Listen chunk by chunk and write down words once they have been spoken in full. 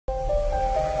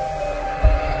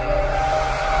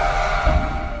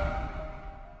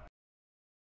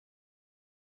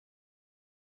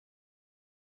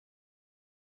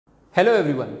Hello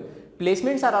everyone.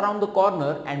 Placements are around the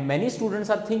corner and many students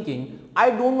are thinking, I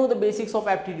don't know the basics of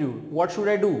aptitude. What should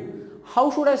I do? How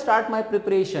should I start my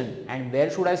preparation and where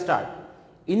should I start?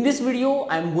 In this video,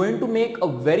 I am going to make a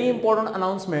very important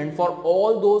announcement for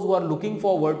all those who are looking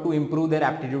forward to improve their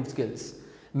aptitude skills.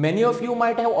 Many of you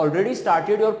might have already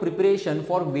started your preparation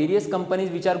for various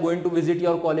companies which are going to visit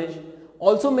your college.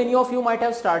 Also, many of you might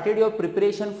have started your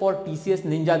preparation for TCS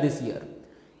Ninja this year.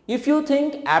 If you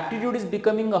think aptitude is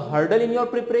becoming a hurdle in your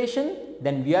preparation,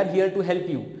 then we are here to help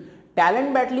you.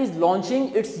 Talent Battle is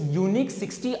launching its unique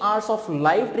 60 hours of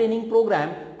live training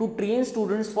program to train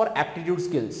students for aptitude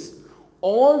skills.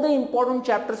 All the important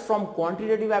chapters from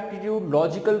quantitative aptitude,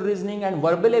 logical reasoning and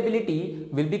verbal ability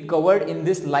will be covered in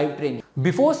this live training.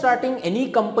 Before starting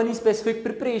any company specific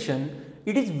preparation,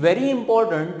 it is very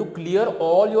important to clear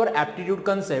all your aptitude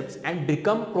concepts and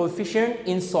become proficient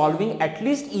in solving at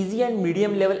least easy and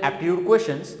medium level aptitude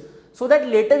questions so that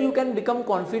later you can become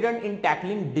confident in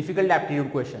tackling difficult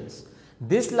aptitude questions.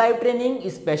 This live training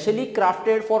is specially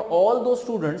crafted for all those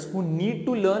students who need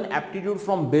to learn aptitude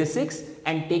from basics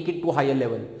and take it to higher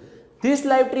level. This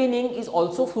live training is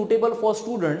also suitable for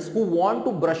students who want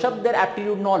to brush up their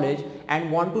aptitude knowledge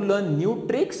and want to learn new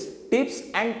tricks, tips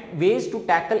and ways to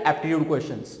tackle aptitude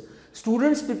questions.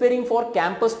 Students preparing for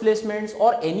campus placements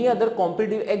or any other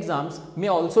competitive exams may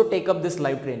also take up this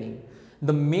live training.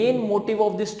 The main motive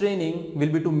of this training will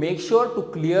be to make sure to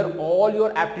clear all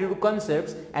your aptitude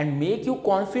concepts and make you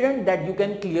confident that you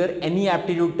can clear any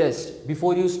aptitude test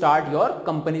before you start your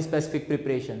company specific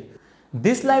preparation.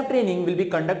 This live training will be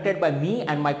conducted by me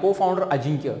and my co-founder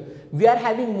Ajinkya. We are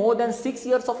having more than 6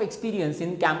 years of experience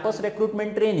in campus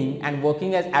recruitment training and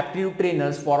working as aptitude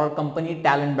trainers for our company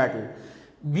Talent Battle.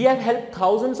 We have helped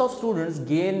thousands of students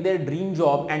gain their dream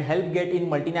job and help get in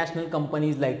multinational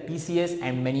companies like TCS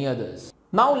and many others.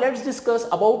 Now let's discuss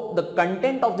about the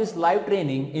content of this live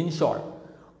training in short.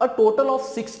 A total of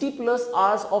 60 plus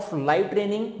hours of live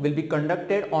training will be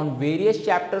conducted on various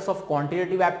chapters of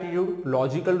quantitative aptitude,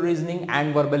 logical reasoning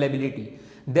and verbal ability.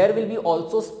 There will be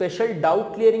also special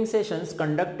doubt clearing sessions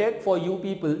conducted for you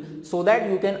people so that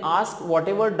you can ask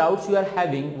whatever doubts you are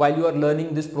having while you are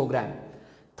learning this program.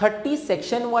 30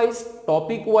 section wise,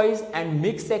 topic wise and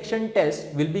mixed section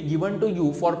tests will be given to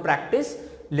you for practice.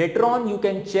 Later on you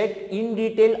can check in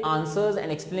detail answers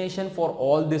and explanation for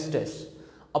all these tests.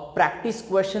 A practice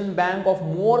question bank of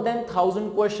more than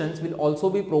 1000 questions will also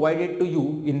be provided to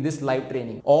you in this live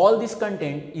training. All this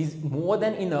content is more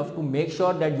than enough to make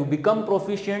sure that you become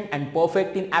proficient and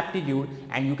perfect in aptitude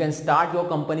and you can start your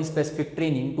company specific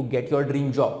training to get your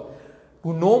dream job.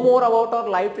 To know more about our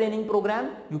live training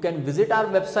program, you can visit our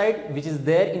website which is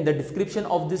there in the description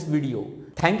of this video.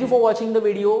 Thank you for watching the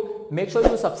video. Make sure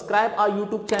you subscribe our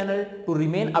YouTube channel to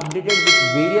remain updated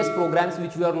with various programs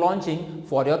which we are launching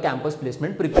for your campus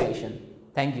placement preparation.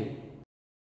 Thank you.